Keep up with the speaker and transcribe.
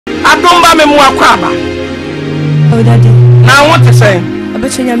Adomba me mo akwaba. Oh daddy. Now what to say?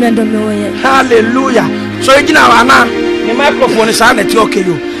 Abetwenya me adom no ye. Hallelujah. So you know ana the microphone is on it okay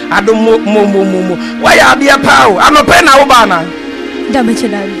you. Adom mo. Why are there power? I'm not paying now bana. Da beche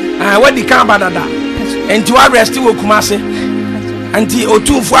daddy. What the can bada da. Enti wa rest wo kumase. Enti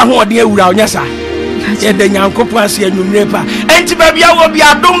otumfo ahoɔden awura onyasa. Ye de nyankopɔn ase Mmranee. Enti ba bia wo bia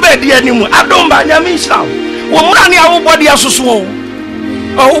Adomba di animu. Adomba nyame nhyira wo. Mmranee a wo body asoso wo.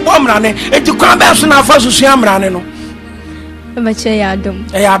 Oh wo Mmranee. Enti kwa ba so na afa soso Mmranee no. Beche ya adom.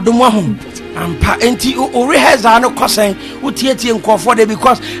 E adom ho. Ampa enti o rehearse no kosen wo tietie nkofo de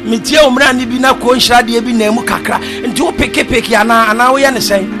because metie Mmranee bi na ko nhyira de bi na mu kakra. Enti wo peke ana wo ye ne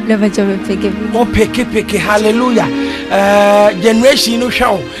sen. Beche me peke. Mo peke hallelujah. Generation no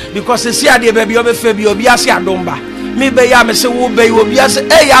show because see ade baby obefa bi obi ase Adomba me be ya me se wo be obi ase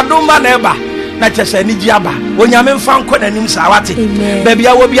Adomba na eba na chese ni giaba onyame mfa nko nanim sa wate baby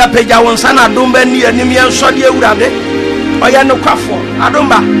a wo bi apagya won sa na Adomba ni anim ye nso de awurade oya no kwafo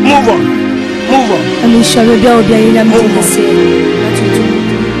Adomba move on I'm sure we be obi ayina me say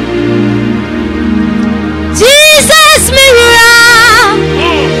Jesus me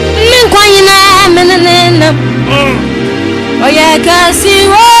kwanyina menenena Oyekasi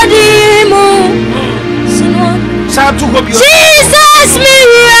wodimu Jesus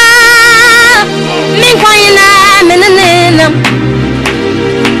mira minkwayina menenena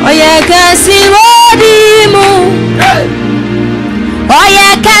Oyekasi wodimu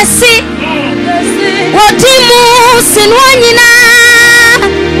Oyekasi wodimu sinwanyina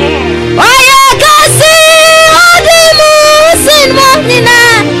Oyekasi wodimu sinwanyina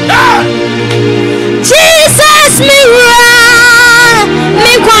Jesus mira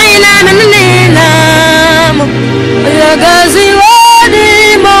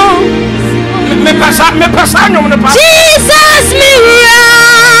me pasa no me pasa Jesus mira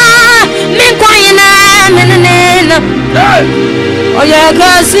me kwayina menena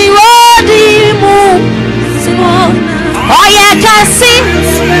Oyekasi wodimu Oyekasi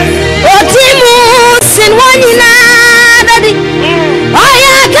wodimu sinwanyina dadi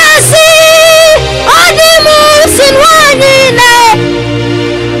Oyekasi wodimu sinwanyina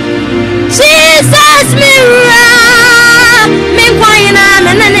Jesus mira me kwayina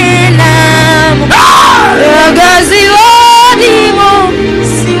menena Oyekasi wodimu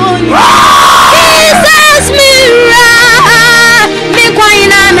sinwanyina Jesus mira me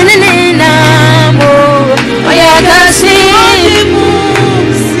kwayina menena Oyekasi wodimu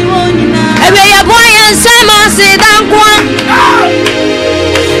sinwanyina ebe ya boya nsema sidankwa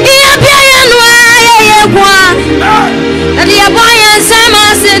iya pia ya nwa ya kwa ade ya boya nsema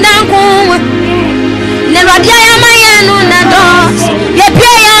sidankwa ne radia ya mayanu na dos ya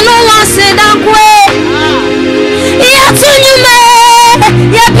pia ya nwa sidankwa iya tunyume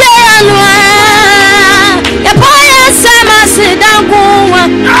ya pia ya nwa ya boya nsema sidankwa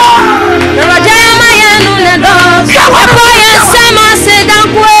ne radia ya mayanu na dos ya boya nsema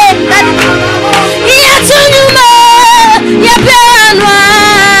sidankwa iya tunyume ya pia ya nwa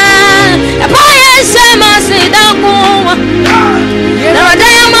ya boya nsema sidankwa ne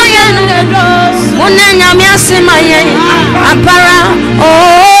radia ya mayanu na dos Munenya miasima ye apara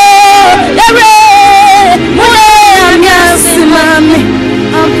oh ere munenya miasima mi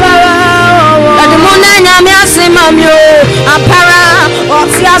apara oh ade munenya miasima mi oh apara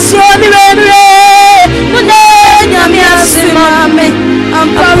oti asio mi re munenya miasima mi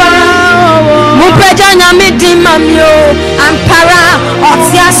apara oh mupeja nya mi di mami oh apara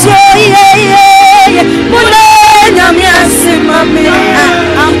oti asio ye munenya miasima mi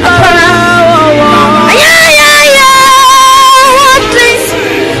apara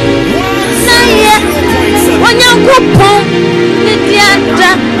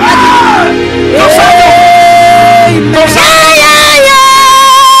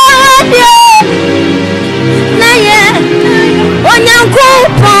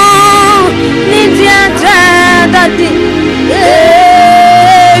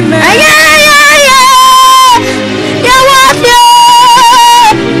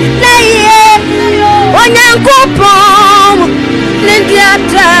Kupon ni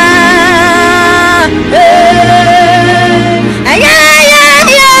dianda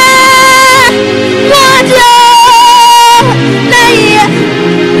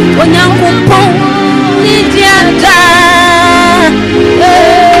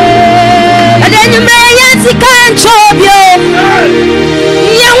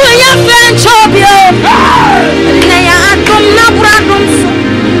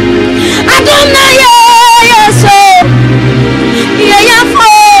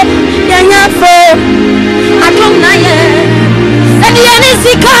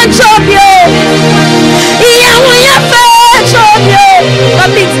chobio. Ya wonya fe chobio.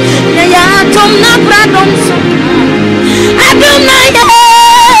 Babit na ya tom na bradom so. Adom na ye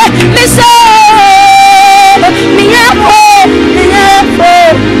miso. Mi ya po.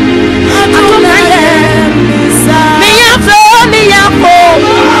 Adom na ye misa. Mi ya po.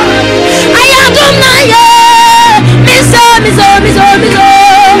 I adom na ye miso.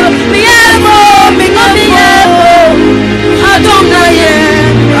 Mi ya po. Adom na ye.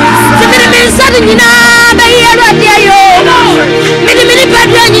 Simini misa nyina ba ye radia yo. Mini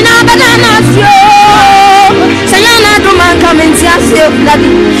padra nyina ba na nasyo. Sayana adom anka mentia se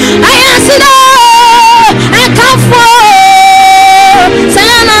bloody. Ayasido akafo.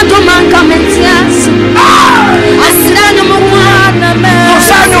 Sayana adom anka mentia se. Asira no mo na me.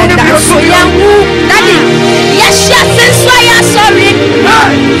 Osano ni bi so yangu. Daddy. Yesha senso ya sorry.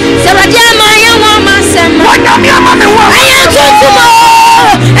 Seradia ma ya wa masem. Wanyami ama me wa. Ayatumo.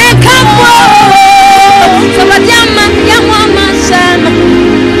 Ekafo. Seradia ma ya wa masem.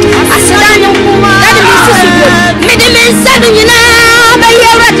 Asira no kuma. Daddy mi susu. Midi mensadu nyina ba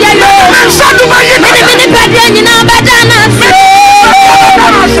ye radia yo. Mensadu ba ye. Midi padra nyina ba dana so.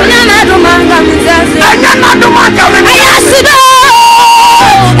 Nyana do manga mizase. Nyana do manga mizase. Ayasido.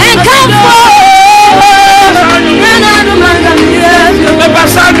 Ekafo. Nyana do manga mizase.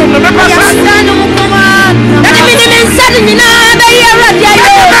 Mepasadu. Ayasido kuma. Daddy midi mensadu nyina ba ye radia yo.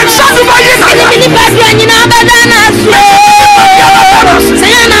 Mensadu ba ye. Midi padra nyina ba dana so.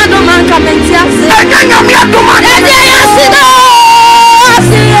 Nyana do manga mizase. Nyana do manga mizase. Ayasido.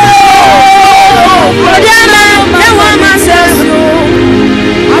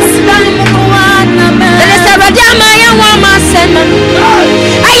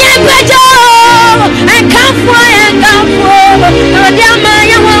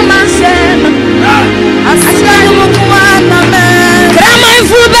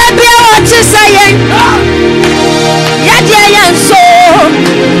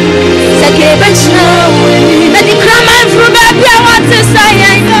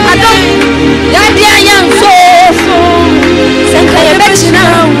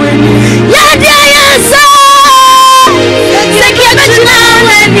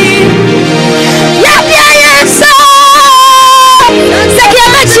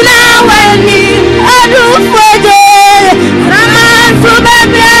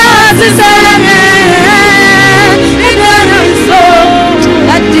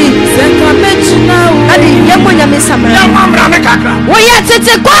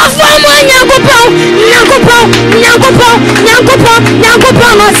 Tete kwa fomo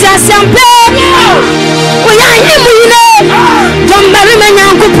nyankopon no si asempe oya himu ile dombari me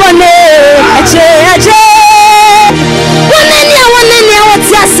nyankopon ne ache wonene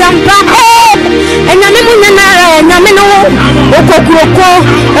woti asempa enyame mu nyanara enyame no okokuroko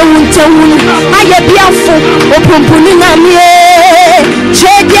ewuntewun aye biafo opompuni nyame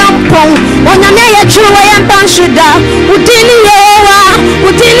chediampon onyame ye chuwe yampanshida udini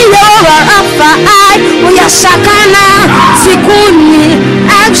yowa afa ai oya shakana sikuni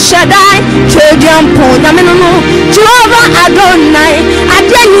akshadai chediampon nyame no Jehovah Adonai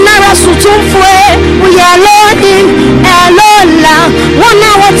ade nyina rasutumfue oya Elohim Elola wona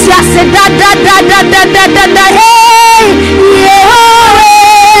woti ase da hey Yehovah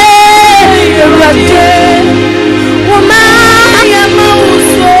woman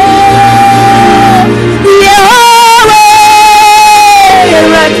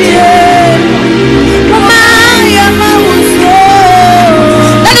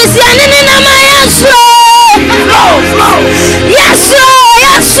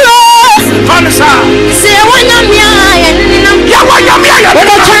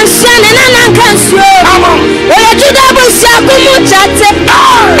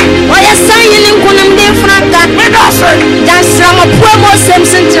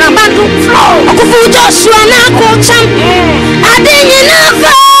Joshua na kocham adinyi na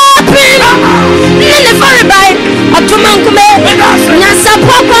vapim nene fari bai atumankume nyasa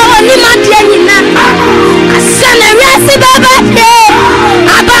poko oni madie nyina asane resi baba ye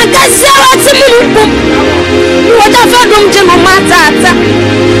abankasi awati mulukum wota fadum jemo matata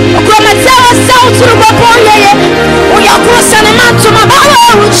okromete wa sauturu bopo yeye uyakrosa na matuma bawa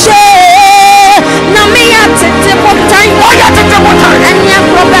uche na miya tete potai oya tete potai anya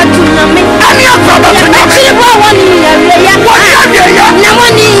probetu na mi anya probetu na mi chile bwa wani ya na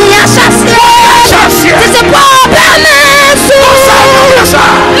wani ya shasi tese po beme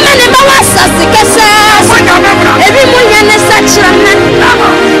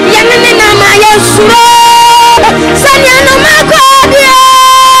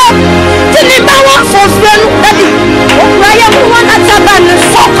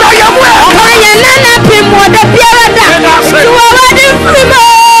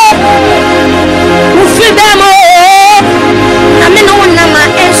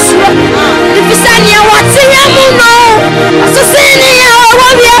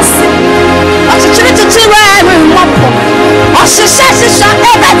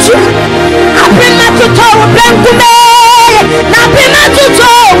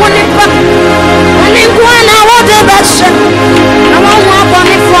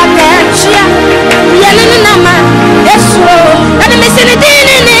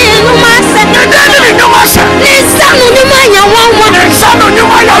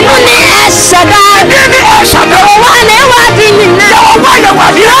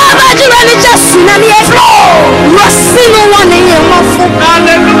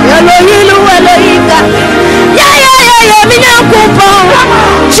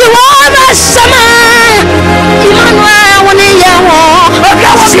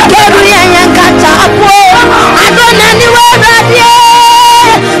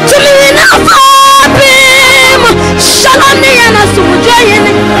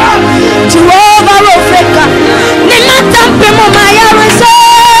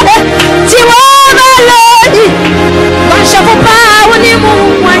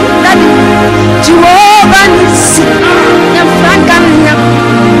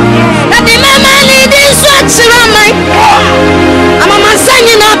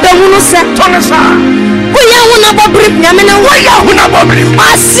tonsa we ya una bobrip nyamene we ya una bobrip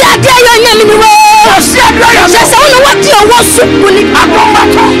asia dia yo nyamene we asia dia yo sesa una wati o wosu kuni adomba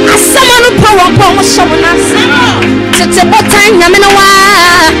to asama no po wo po mo so na tete botan nyamene wa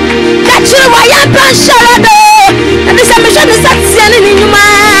ka chiri wa ya ban sharado na bisa me shane satia ni nyuma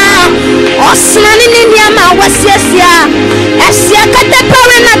osna ni niama wasiesia esia kata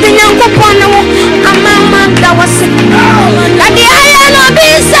pawe na de nyankopon no amama da wase na di aya no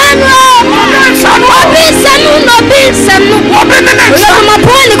bisano no bisano yo ma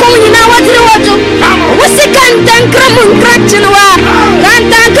poni ko nyina watire wojo wasi kantan kramu kratino wa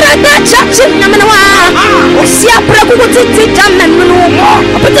kantan krata chachi na menwa osia praku ko titi jamen no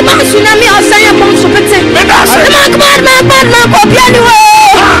apete ma tsunami osanya bom so pete ma ko biani wo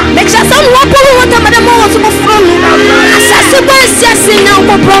make sure some wapo wota madamo so ko from asase bo asiase na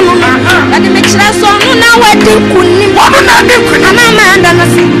ko prono na de make sure so no na wadi kunni mama anda na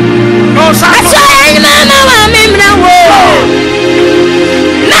si no sa mama wa memna wo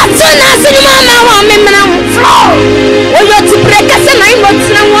na tuna si mama wa memna wo oyo ti breka se na imbo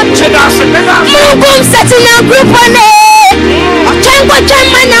tina wo mugum seti na group one ochengo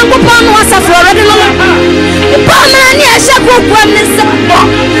chama na ko prono asaforo de no Pama ni asha ko kwa mnesa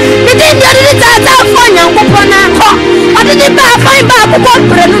ni de ndio de tata fonya ko pona ko ade de ba fai ba ko ko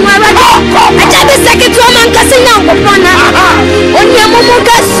prenu mara aja be sekitu man kasinya ko pona onya mumu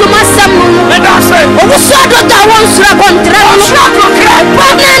ka suma samu o wuso do ta won sura kontra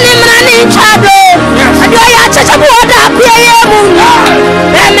pama ni Mmranee chado ade o ya chacha bo da bia ye mu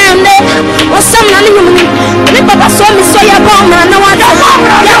emende o samna ni mu ni papa so mi so ya ba ma na wa da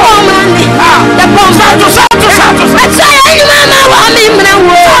ya ba ma ni da ba ma Let's say mama wa me mna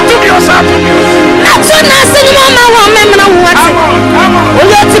wo Let's say mama wa me mna wo O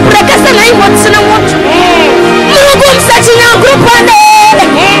yo ti breka se na iwo tsena wo Mugum sati na group ande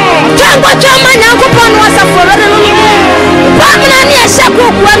Changwa chama na ko pon wa sa foro no Ba mna ni asha ko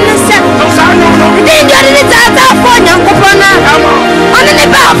kwa nse Ndi ndio ni tata fo nya ko pona Oni ni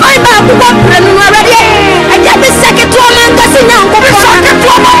ba fai ba ko kwa prenu no ready Aja be seketu man kasi nya ko pona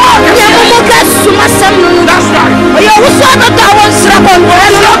Nya mo ka suma sam no Oyo wuso do ta won sra kon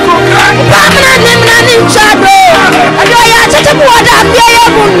no ba Mmranee chado ayo ya chacha ko da bia ya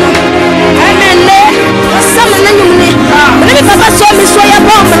bun amene sama na nyumne ni papa so mi so ya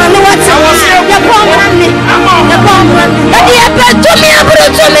ba Mmranee wata ya ba Mmranee adi ya pe to mi abro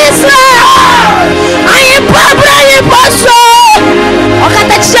to mi sra ayi babra yi paso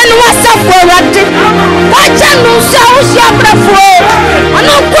okata chenu wasa fo wate wacha no so so brafo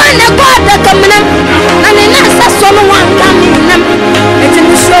ono kwa ne kwa da kamna ani na sa so no wan kaminam eti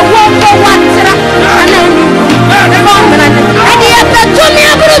mi so wo ko watra ana ni ba Mmranee adi ya pe to mi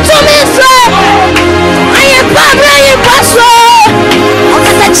abro to mi sra ayi babra yi paso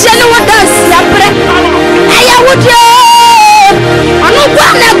okata chenu wada siapre aya wudio ono kwa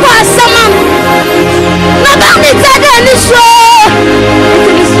ne kwa sama na ba ni tada ni so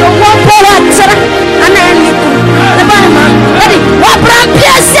eti mi so wo ko watra ana ni na ba ma adi wa bram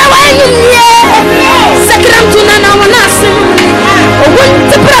piase wa nyumye sakram tuna na wana asim ogun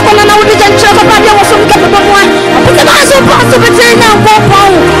te pra ko na wudi jan chaka ba dia waso ka ba wa apita ba so pa so bete na ko pa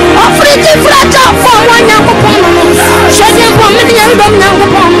o friti frata fo wa nya ko pa no shede ko mi nya ndo nya ko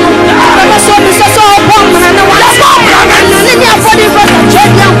pa no ba so bi so pa na wa ni nya fo di ko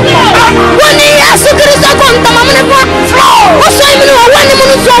shede woni Yesu Kristo ko ntama mne po o so imi no wa ni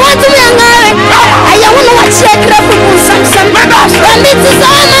mu so wa ti mi ngare aya wono wa che kra fu sam mi ti so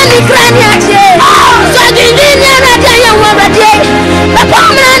ma ni krani aje so di ni na da ya wa ba de ba pa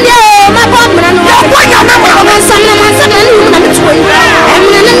Mmranee ma pa Mmranee wa kwa nya na ma sam na ni na mi tuwe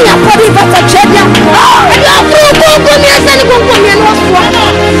Mmranee ni apodi ba ta chedia aya ko mi asa ni ko mi no so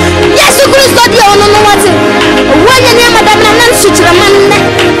Yesu Kristo di ono no wa ti wa nya ni ma da na su chira manne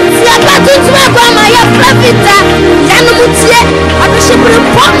si aba tu tuwe kwa ma ya profita ya no mutie abishibru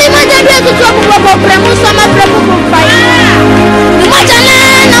po mi ma ja bi tu ko bo premu so ma premu ko fai ni ma ja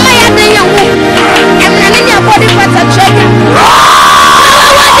na ma ya de yo Mmranee ni apodi ba ta chedia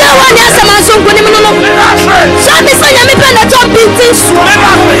wani asama sonko ni mnono so mi sanya mi penda to bintin so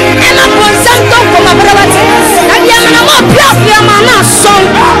e ma ponsam to ko ma brawati na dia na mo pia ma na so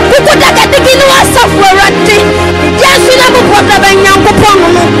ku daga digi ni wasafo rati dia su na bu podra ba nyanko pono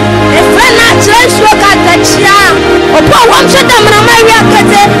no e fra na chira so ka ta chia o po wam so da mna ma wi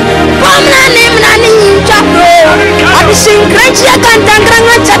akete ko Mmranee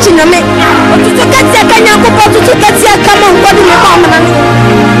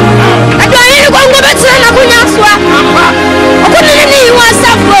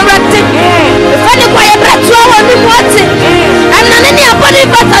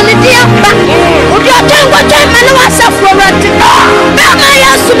patani dia ba. Udio tango tema no asafurati. Bama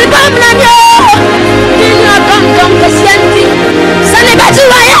Yesu me Mmranee o. Dino don kasianti. Sane bati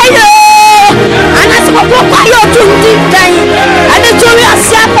wa yayo. Anasiko kwa yo tundi dai. Ade tori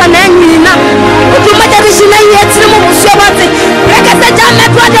asiapa na nyina. Uduma dabishina yetire mu busobati. Rekasa jame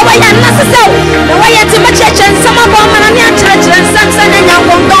brother wa yana sese. Na wa yeti macheche nsama bo Mmranee achirechire nsamsa na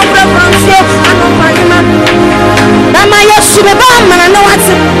nyango ndofre Francio ano manima. Bama Yesu me Mmranee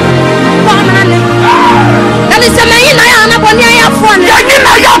wati. Mmranee. Nani sema ina ya na boni ya fone. Ya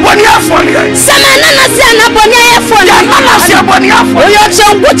ina ya boni ya fone. Sema nana si ana boni ya fone. Ya nana si boni ya fone. Oyo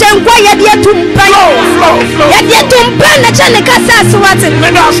chenkwa ya die tumpa. Ya die tumpa na chane kasasi wati.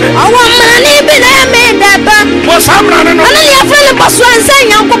 Medase. Awo Mmranee bi na ya medaba. Mo Mmranee no. Ana ya fone boso ansa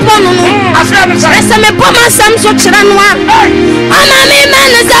Nyankopon no. Asema sa. Esa me poma sam so kira no a. Ama me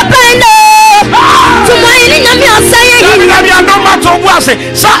man zapendo. Tumaini nyami osaye yi. Na bia no mato bu ase.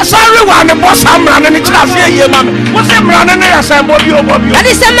 Sorry wa ne boss Mmranee ni kira se ye mama. Mo se Mmranee ne ya san bobi o bobi.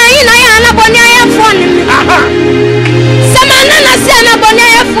 Adi sema yi na ya na boni ya fone. Aha. Sema nana si ana boni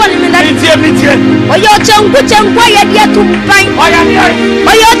ya fone mi da. Mitie. Oyo chenkwa ya dia tumpai. Oyo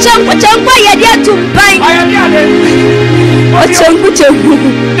chenkwa ya dia tumpai. O chenkwa.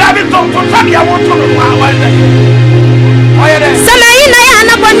 David to tani ya woto no wa wa. Sema yi na ya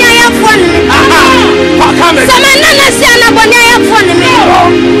na boni ya fone. Aha. Sema nana si ana boni ya fone mi.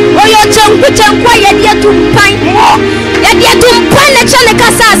 Oyo chenkwa ya dia tumpai. Ya dia tumpai na chane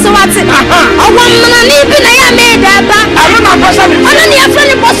kasase wati. Owo Mmranee bi na ya medaba. Ana ni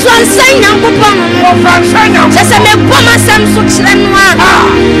afani boso ansan Nyankopon no. Sese me poma sam so kire no a.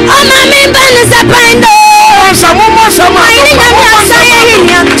 Ama me ban zapando. Sama. Ni nyame asaye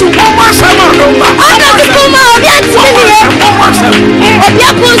hinyantu. Ana kupoma obi antimi. Obi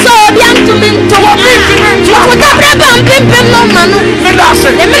apunso obi antumi nto. Kuta braba mpempem no manu.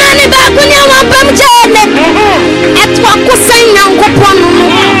 Mmranee ba kunya wa pam chele. Etwa kusan Nyankopon no.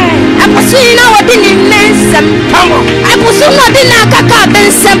 Aposina wodi ni mensem. Aposina wodi na kaka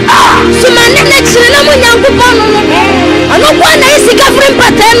bensem. Suma ne ne chire na mu Nyankopon no. Ano kwa na isika frem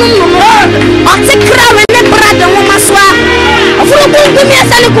patenu no. Otikra we ne brada wo maswa. Afuro kunkum ya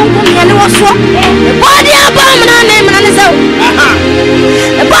sale kunkum ya ne woso. Body aba Mmranee so.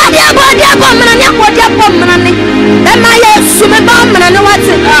 Body aba Mmranee akodi aba Mmranee. Bema Yesu me Mmranee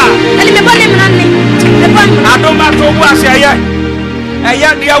wati. Ani me body Mmranee. Adomba to bu ase aye.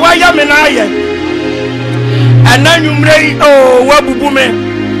 Aya dia wa ya me na aye. Ana nwumrei oh wabubu me.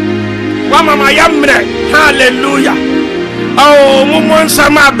 Wa mama ya mre. Hallelujah. Oh mumu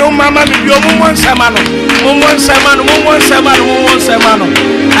nsama Adomba mama bi mumu nsama no. Mumu nsama no.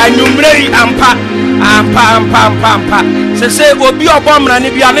 Anwumrei ampa. Sese obi obo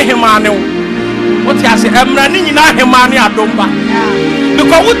Mmranee bia ne hemane wo. Oti ase Mmranee nyina hemane Adomba.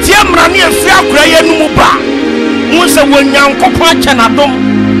 Because wo tie Mmranee afi akura ye numu ba. Musa wo Nyankopon acha na dom.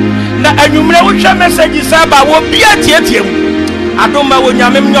 Na anwumre wo hwe message saba wo bia tietiem. Adomba wo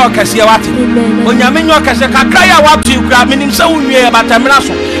nyame mnyo kase wate. Wo nyame nyo kase kakra ya watu kura minim se wo nwie batamira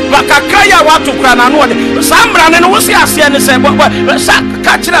so. Ba kakra ya watu kura na no de. Sa Mmranee no wo se ase ne se sa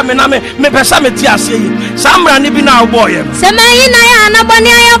ka kira me na me pesa me ti ase yi. Sa Mmranee bi na wo boye. Sema yi na ya na boni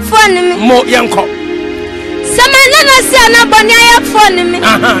ya phone mi. Mo yenko. Sema nana si ana boni ya phone mi.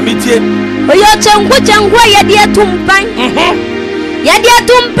 Aha, mitie. Oyo chenkwa ya dia tumpan. Ya dia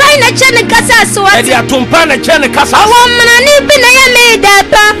tumpan na chene kasa aswati. Ya dia tumpan na chene kasa. Awo Mmranee bi na ya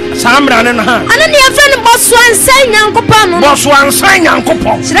medaba. Sa Mmranee no ha. Ana ni afani boso ansan Nyankopon no. Boso ansan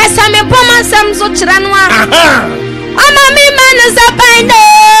Nyankopon. Chire sa me poma sam so chire no a. Aha. Ama mi man zapando.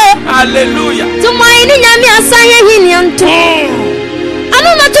 Hallelujah. Tumaini nyame asan ye hinyantu. Anu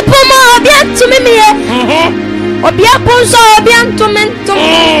na tupoma obi antumi me. Obi apunso obi antumento.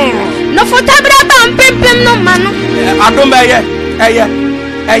 No fotabra bam pempem no manu. Adomba eye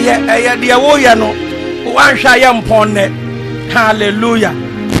dia wo ye no. Wan hwa ye mponne. Hallelujah.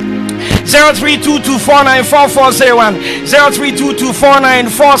 0322494401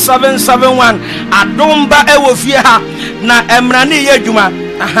 0322494771 Adomba ewo fie ha na Mmranee ye adwuma.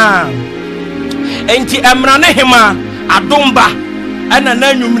 Aha. Enti Mmranee hema Adomba ana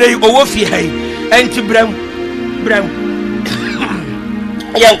na nwumre owo fie ha. Enti brem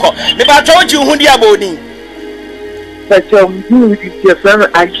Yanko me ba to ji hu dia boni you your friend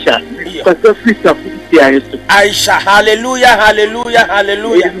Aisha Aisha hallelujah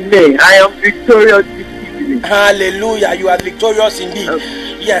Amen. I am victorious this evening. Hallelujah, you are victorious indeed.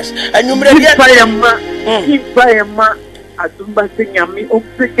 Yes, and you may keep by a man Adomba Nyame o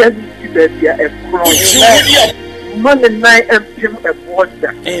peke ni bia e cross man and 9 empty a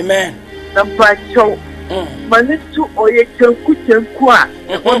water. Amen. Number 2 Manitu oye chenku a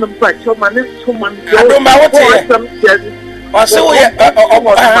one of my children to man. Was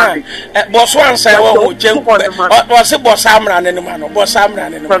boss one say, oh, Jim was a boss Mmranee and man, boss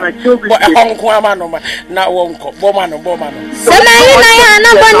Mmranee and Hong Kong man, now won't go, Bomano.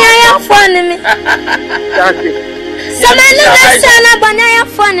 Samana Bonaya funny me. Samana Bonaya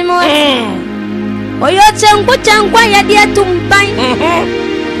funny me. Oyo chenku ya dia tumpai.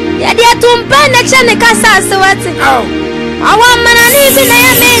 Ya dia tumpai na chane kasa sawati. Awa Mmranee bi na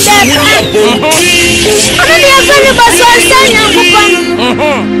ya me da. Ana dia fani baso asanya kupanu.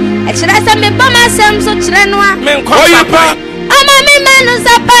 Ekira sa me ba ma sam so kire no a. Oyerepa. Ama me manu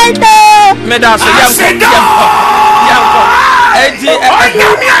sapalto. Me da so yanko.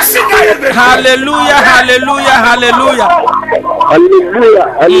 Hallelujah.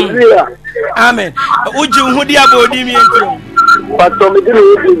 Amen. Uji hudi abodi mi entro. Pastor me didn't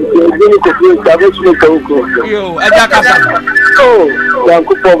yo, ajakasa. Oh,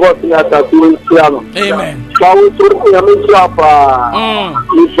 yanko povo na tatu piano. Amen. Bawo to ya me chapa.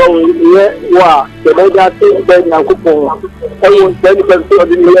 Ni so ye wa, ke be da tin be yanko povo. Ewo den be so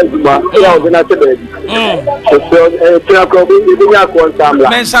di ni ezuma. Ya o na te be. So tira ko bi ni ya ko samla.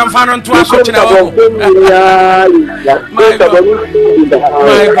 Men samfa no to aso kina wo.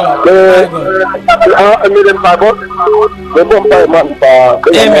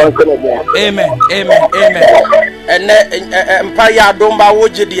 Amen. And Empire Adomba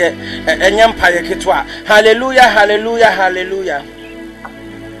Wojidi and Empire Kitwa. Hallelujah.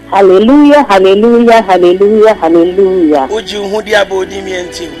 Would you who dear body me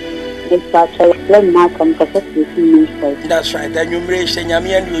and team? That's right, the numeration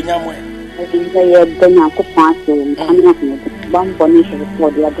Yami and you Nyamwe. One bonation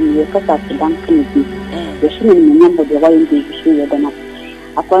for the other year, because I don't the shooting remember the way they shoot them up.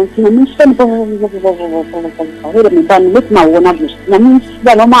 Upon mission, with my one of this. Namis,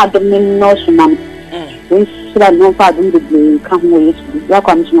 the Loma, the notion, when should I know pardon the blue, come with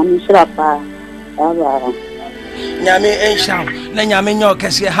welcome to Namishrapa. Yami and Sham, Nanyami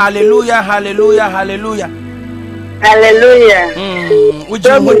Nokasi, hallelujah. Would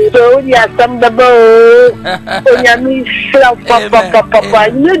you ya some the bow? Yami papa,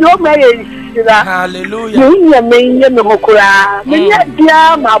 you know, hallelujah. You mean no mokura. Me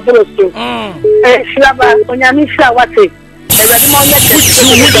dia ma broso. Shlaba, Yami shawati.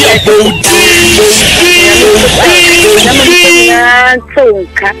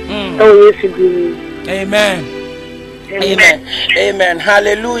 Amen.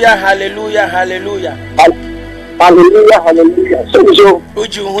 Hallelujah. So,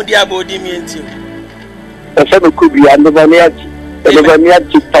 would you who dear body mean to? The seven could be under the Amen.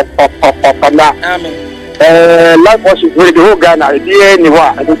 Life was with the whole Ghana,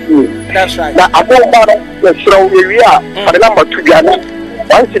 That's right. Now, I don't know the throw area for the number 2 Ghana.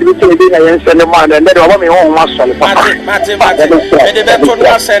 Once it became a send a man, and then I want me home muscle. Martin, the veteran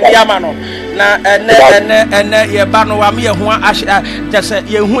was and Yamano. Now, and your Banawamia, who just said,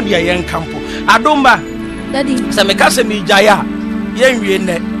 Yehunia Yan Campo. Adomba. Daddy, Samekasemi Jaya, Yen,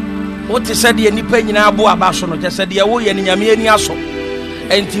 what is said, Yenny Penny Abu Abasono, just said, Yawo and Yami Aso,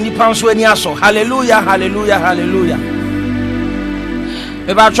 and Tini Panso and Yaso. Hallelujah.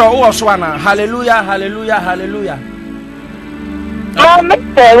 About your Oswana, hallelujah. Oh,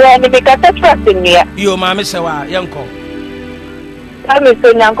 Mr. When because I trust in you. You, Mammy Sawa, Yanko. I'm a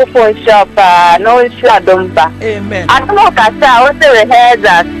son, Uncle for shop, no Adomba. Amen. I don't know, Cassa, what's the head?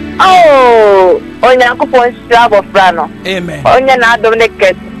 Oh, on Uncle for shop of Brano. Amen. On your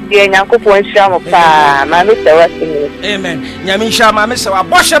Dominic. Uncle for shop of Mr. Westing. Amen. Yamisha, Mammy Sawa,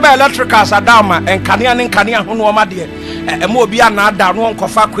 Boshaba Electricals Adama, and Kanian Hunoma dear, and Mobia Nada, one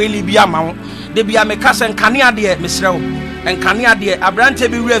Kofa Quaili Biamount, de Biamecas and Kania dear, Miss Rowe, and Kania dear, Abrante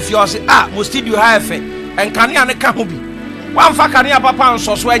be refused, must you have it, and Kania Kahubi. One for Kania Papa and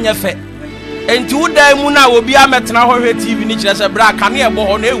Soswanya fe. And 2 days Muna will be a metna TV niche as a bra Kania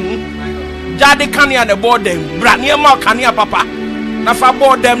Bohone, Jadi Kania the board them, Brania more Kania Papa. Nafa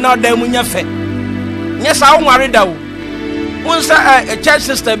board them now, them when you fe. Yes, I won't worry though. Once a church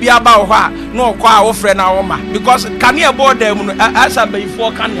sister be about her, no qua friend our ma, because Kania board them as a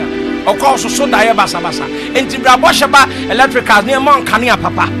before Kania, or course so die basabasa. And Tibraboshaba electricals near Mount Kania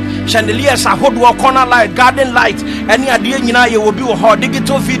Papa. Chandeliers are hot corner light, garden light, any idea you will be a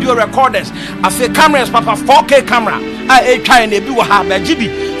digital video recorders. A fake cameras, Papa 4K camera. I try and be a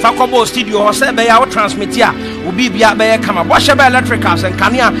GB. Fakobo studio or say by our transmitter. obi bia be kama Bosheba Electricals and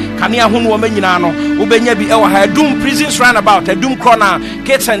kania hu no manyina no wobenya bi e wo ha Adum Prisons Roundabout Adum Corner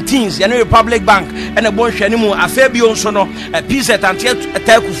Kids and Teens Yene Republic Bank and a bon hwani mu afa bi onso no PZ antia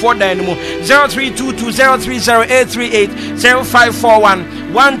taku for dan mu 0322030838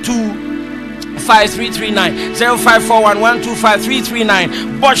 0541 5339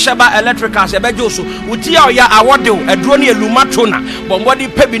 0541125339 Bosheba Electricals ebejoso utia ya awode aduro ne lumatrona bombodi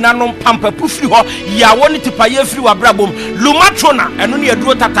pebina no pampa pufiri ho ya woni tipaye firi wabrabom lumatrona eno ne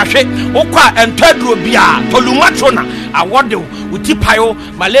aduro tatahwe okwa entaduro bia to lumatrona awode utipayo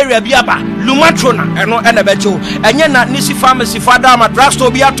malaria biaba lumatrona eno enebejo enye na nisi pharmacy fada ma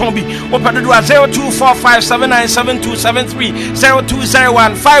drugstore bia ton bi opedodo 0245797273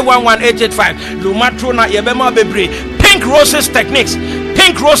 0201511885 lumatrona yebema bebre Pink Roses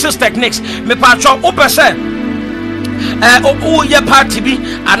Techniques me pacho opese o ye party bi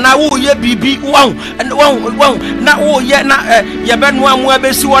ana wo ye bibi won na wo ye na ye benu amu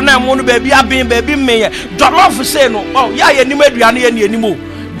abesi wona amu no baby aben baby me jollof say no ya ye nim aduane ye ne animo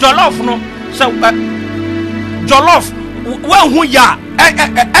jollof no so jollof wan hu ya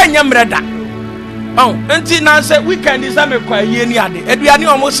enya mreda enti na say weekend is am kwa ye ni ade aduane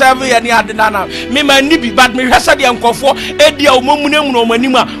o mo serve ye ni ade na me ma ni bi but me hwesa de nkofo edia o mamunemu no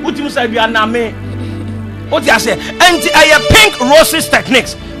manim a utim sa aduane na me what you say enti aye Pink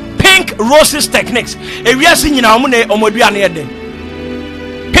Roses Techniques ewiase nyina o mo na omoduane ye de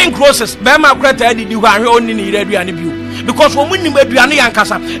Pink Roses be ma kwata adidi ho ahwe oni ni aduane bio because wo munim aduane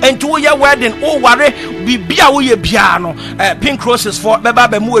yankasa enti wo ye wedding o ware bibia wo ye bia no Pink Roses for beba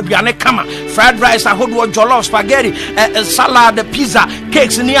be mu aduane kama fried rice ahodo jollof spaghetti salad pizza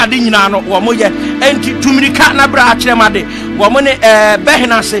cakes ni ade nyina no wo mo ye enti tumirika na bra akiremade wo mo ne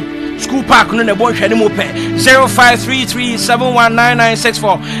behinase School Park no ne bo hwani mo pe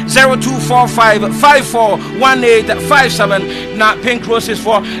 0533719964 0245541857 na Pink Roses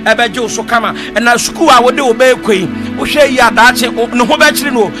for ebejo so kama na school a wo de obe kwei wo hwe ya daache no ho be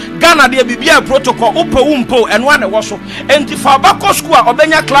kire no Ghana de bibia protocol upawumpo eno ane wo so enti fa bako school a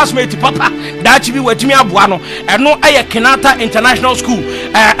obenya classmate papa daache bi watimi aboa no eno aye Kenata International School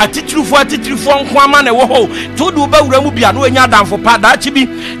atitrufo nko ama na wo ho to do ba wura mu bia no enya danfo pa daache bi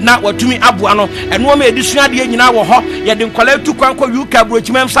na watumi aboa no eno ma edisua de nyina wo ho ye de nkola tu kwankọ UK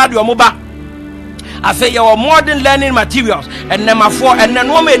brochimem sade o mo ba afa your modern learning materials and number 4 and then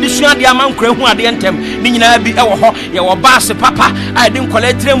no ma edisua de amankra hu ade entem ni nyina bi e wo ho ye wo baase papa a de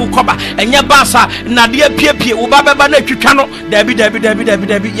nkola tremu koba enye baasa na de apiepie wo ba beba na twitwa no dabi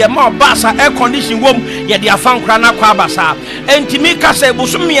ye ma baasa air condition wom ye de afankra na kwa basa entimi ka se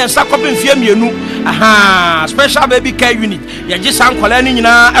busum miensa kopin fie mienu special baby care unit ye gi sankola ni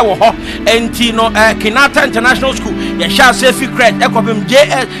nyina e wo ho enti no Kenata International School ye sha safe crèche e kopin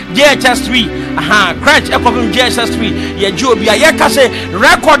JHS 3 crèche e kopin JHS 3 ye gi obi ye ka se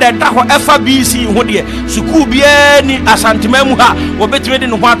recorded da ho FBC ho de school bia ni asantemam ha obetime de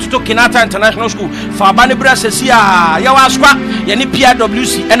no ho atoto Kenata International School fa ba ne bra sesia ye wa aswa ye ni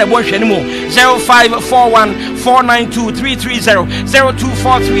PWC e na bo hwani mo 0541492330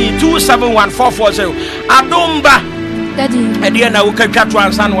 0243271440 Adomba Daddy ede na wo katwa to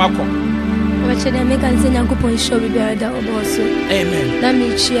ansa no akọ wache na meka nse nyankopon show bi bia da oboso amen na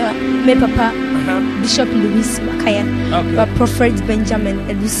me chia me papa Bishop Louis Makaya ba Prophet Benjamin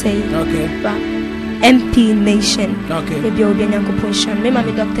Elusei ba MP Nation maybe obi nyankopon show me ma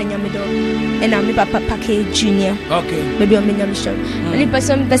me Dr. Nyamido and I'm papa Pake Junior maybe I'm Nyamisho any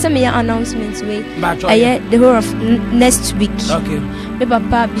person me announcement way the whole of next week me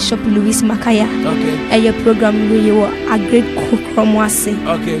papa Bishop Louis Makaya a program where you are a great kromwase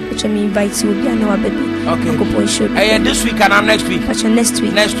which I invite you and our baby this week and next week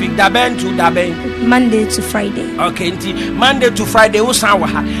next week daben to daben Monday to Friday Monday to Friday wo san wa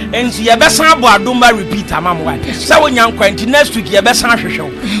ha enti ye besan abo Adomba repeat amamwa sa wo nyankwanti next week ye besan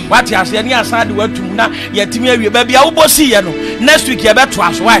hwehwe what you say ni asade watum na yetimi awie ba bia wo bosi ye no next week ye beto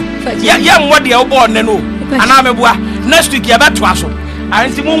aso why ye nwode ye wo bo ne no ana meboa next week ye beto aso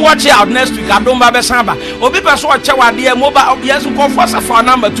anti mu watch out next week Adomba besan ba obi person o che wade e mobile yes ko force for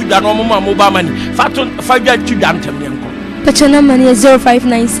number 2 da no mobile money fa dwa tudwa ntem ne nko Pachana money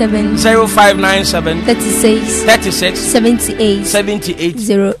 0597 36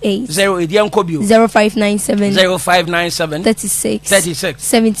 78 08 yanko bio 0597 36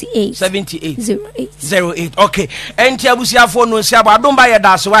 78 08 okay enti abusia fo no nsia ba Adomba ye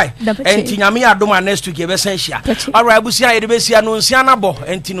das why enti nyame Adoma next week ye besan hia alright abusia ye de besia no nsia na bo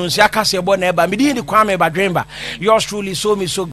enti no nsia kase bo na eba medi ni kwame badwemba yours truly so me so